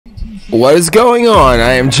What is going on?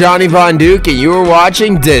 I am Johnny Von Duke and you are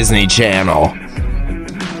watching Disney Channel.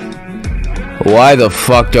 Why the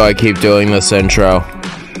fuck do I keep doing this intro?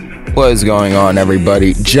 What is going on,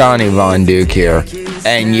 everybody? Johnny Von Duke here.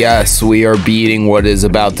 And yes, we are beating what is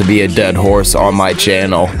about to be a dead horse on my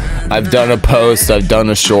channel. I've done a post, I've done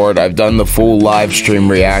a short, I've done the full live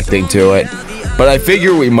stream reacting to it. But I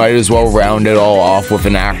figure we might as well round it all off with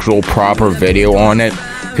an actual proper video on it.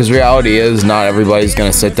 Because reality is, not everybody's going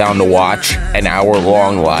to sit down to watch an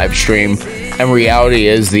hour-long live stream. And reality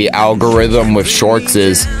is, the algorithm with shorts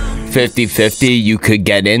is 50-50. You could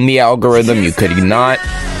get in the algorithm, you could not.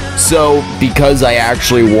 So, because I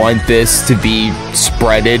actually want this to be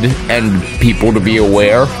spreaded and people to be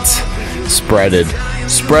aware, spread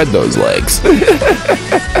those legs.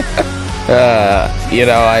 You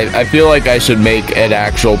know, I feel like I should make an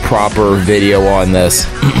actual proper video on this.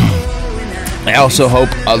 I also hope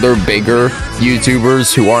other bigger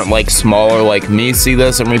YouTubers who aren't like smaller like me see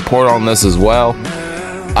this and report on this as well.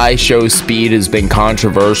 IShowSpeed has been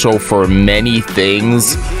controversial for many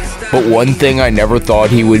things, but one thing I never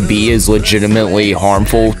thought he would be is legitimately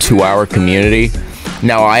harmful to our community.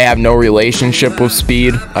 Now, I have no relationship with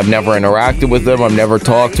Speed. I've never interacted with him. I've never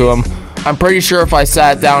talked to him. I'm pretty sure if I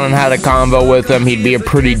sat down and had a convo with him, he'd be a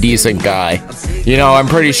pretty decent guy. You know, I'm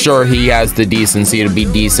pretty sure he has the decency to be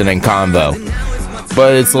decent in convo.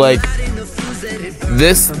 But it's like,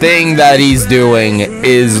 this thing that he's doing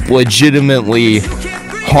is legitimately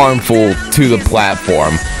harmful to the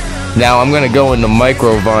platform. Now, I'm going to go into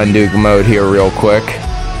micro Von Duke mode here real quick.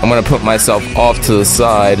 I'm going to put myself off to the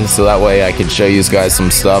side so that way I can show you guys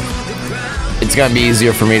some stuff. It's going to be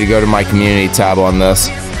easier for me to go to my community tab on this.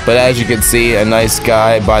 But as you can see, a nice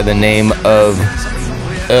guy by the name of...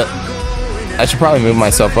 I should probably move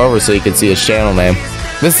myself over so you can see his channel name.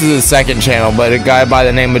 This is his second channel, but a guy by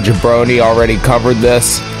the name of Jabroni already covered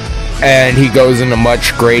this. And he goes into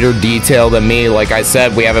much greater detail than me. Like I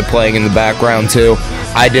said, we have it playing in the background too.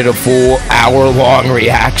 I did a full hour-long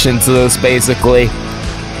reaction to this, basically.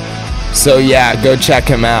 So yeah, go check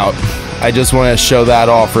him out. I just want to show that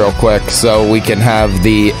off real quick so we can have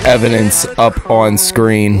the evidence up on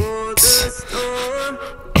screen.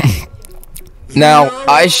 Now,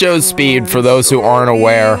 IShowSpeed, for those who aren't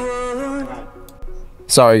aware...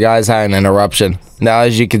 Sorry guys, I had an interruption. Now,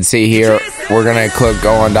 as you can see here, we're going to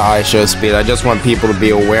go on to IShowSpeed. I just want people to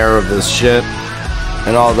be aware of this shit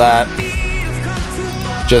and all that.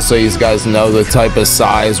 Just so you guys know the type of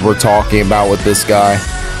size we're talking about with this guy.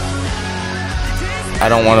 I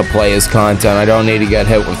don't want to play his content. I don't need to get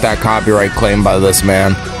hit with that copyright claim by this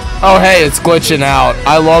man. Oh, hey, it's glitching out.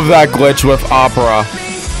 I love that glitch with Opera.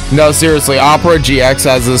 No, seriously, Opera GX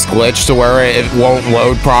has this glitch to where it won't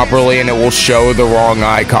load properly and it will show the wrong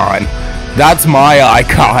icon. That's my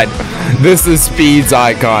icon. This is Speed's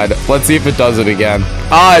icon. Let's see if it does it again.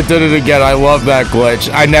 Ah, it did it again. I love that glitch.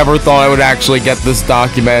 I never thought I would actually get this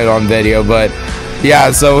documented on video, but...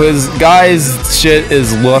 yeah, so his guy's shit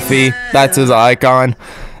is Luffy. That's his icon.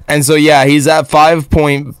 And so, yeah, he's at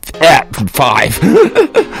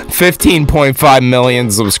 15.5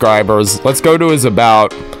 million subscribers. Let's go to his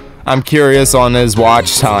about. I'm curious on his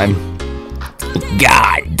watch time.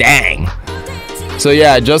 God dang. So,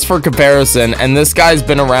 yeah, just for comparison, and this guy's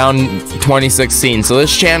been around 2016. So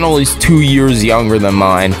this channel is 2 years younger than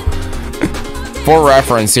mine. For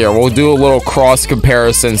reference here, we'll do a little cross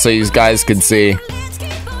comparison so you guys can see.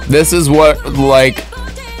 This is what, like,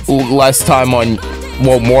 less time on,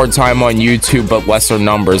 well, more time on YouTube, but lesser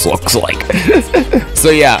numbers looks like. So,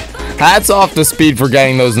 yeah, hats off to Speed for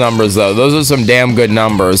getting those numbers, though. Those are some damn good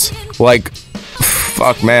numbers. Like,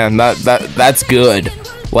 fuck, man, that's good.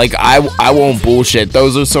 Like, I won't bullshit.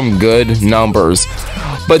 Those are some good numbers.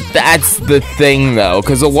 But that's the thing, though,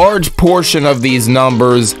 because a large portion of these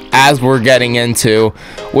numbers, as we're getting into,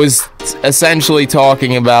 was essentially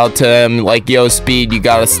talking about to him, like, yo, Speed, you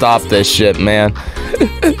gotta stop this shit, man.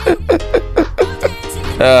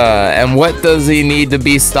 And what does he need to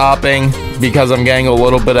be stopping? Because I'm getting a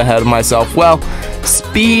little bit ahead of myself. Well,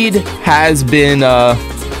 Speed has been,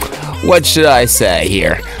 what should I say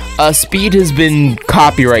here? Speed has been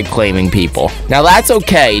copyright claiming people. Now, that's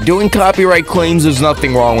okay. Doing copyright claims, there's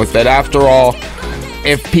nothing wrong with it. After all,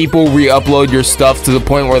 if people re-upload your stuff to the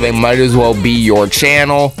point where they might as well be your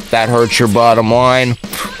channel, that hurts your bottom line.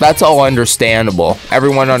 That's all understandable.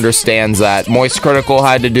 Everyone understands that. Moist Critical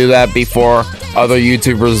had to do that before. Other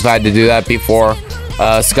YouTubers had to do that before.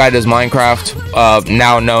 Sky Does Minecraft,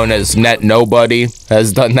 now known as Net Nobody,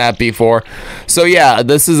 has done that before. So yeah,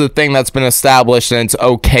 this is a thing that's been established and it's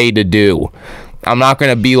okay to do. I'm not going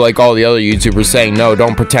to be like all the other YouTubers saying, no,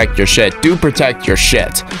 don't protect your shit. Do protect your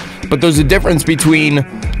shit. But there's a difference between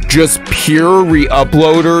just pure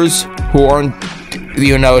re-uploaders who aren't,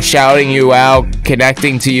 you know, shouting you out,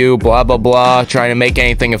 connecting to you, blah blah blah, trying to make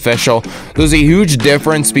anything official. There's a huge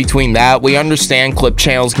difference between that. We understand clip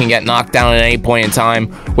channels can get knocked down at any point in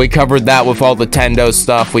time. We covered that with all the Tendo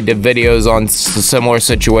stuff. We did videos on similar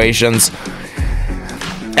situations.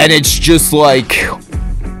 And it's just like,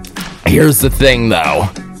 here's the thing though.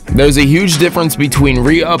 There's a huge difference between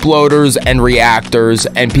re-uploaders and reactors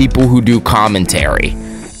and people who do commentary.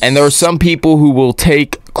 And there are some people who will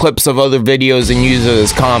take clips of other videos and use it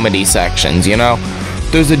as comedy sections, you know?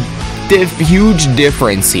 There's a huge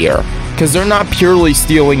difference here, because they're not purely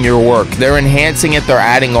stealing your work. They're enhancing it, they're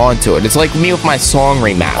adding on to it. It's like me with my song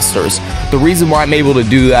remasters. The reason why I'm able to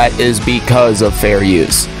do that is because of fair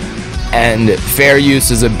use. And fair use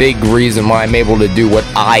is a big reason why I'm able to do what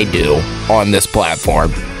I do on this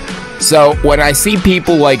platform. So when I see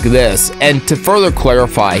people like this, and to further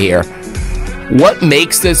clarify here, what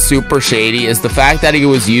makes this super shady is the fact that he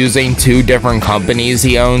was using 2 different companies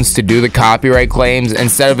he owns to do the copyright claims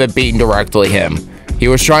instead of it being directly him. He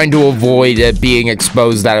was trying to avoid it being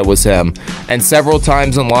exposed that it was him. And several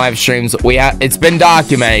times in live streams, it's been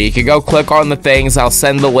documented. You can go click on the things. I'll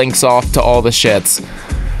send the links off to all the shits.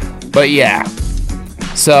 But yeah.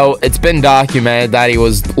 So it's been documented that he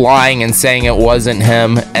was lying and saying it wasn't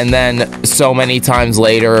him. And then so many times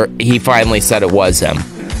later, he finally said it was him.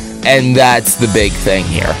 And that's the big thing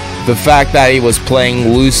here. The fact that he was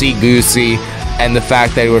playing loosey-goosey and the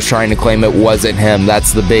fact that he was trying to claim it wasn't him,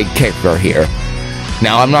 that's the big kicker here.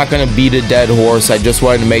 Now, I'm not going to beat a dead horse. I just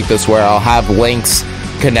wanted to make this where I'll have links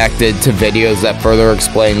connected to videos that further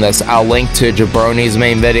explain this. I'll link to Jabroni's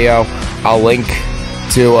main video. I'll link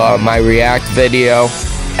to my React video.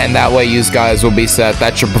 And that way you guys will be set.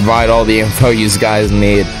 That should provide all the info you guys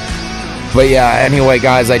need. But yeah, anyway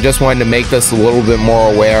guys, I just wanted to make this a little bit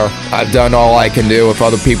more aware. I've done all I can do. If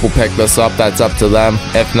other people pick this up, that's up to them.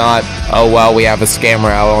 If not, oh well, we have a scammer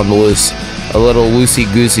out on the loose. A little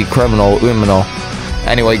loosey-goosey criminal.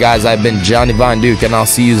 Anyway guys, I've been Johnny Von Duke, and I'll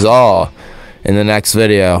see you all in the next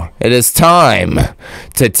video. It is time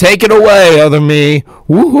to take it away, other me.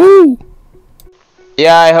 Woohoo!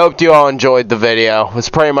 Yeah, I hope you all enjoyed the video. It's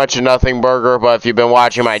pretty much a nothing burger, but if you've been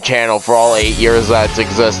watching my channel for all 8 years that's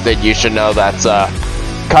existed, you should know that's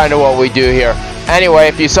kind of what we do here. Anyway,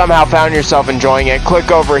 if you somehow found yourself enjoying it, click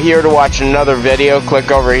over here to watch another video, click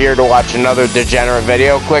over here to watch another degenerate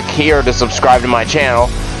video, click here to subscribe to my channel,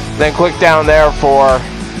 then click down there for,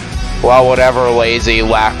 well, whatever lazy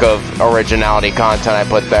lack of originality content I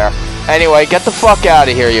put there. Anyway, get the fuck out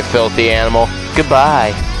of here, you filthy animal.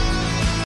 Goodbye.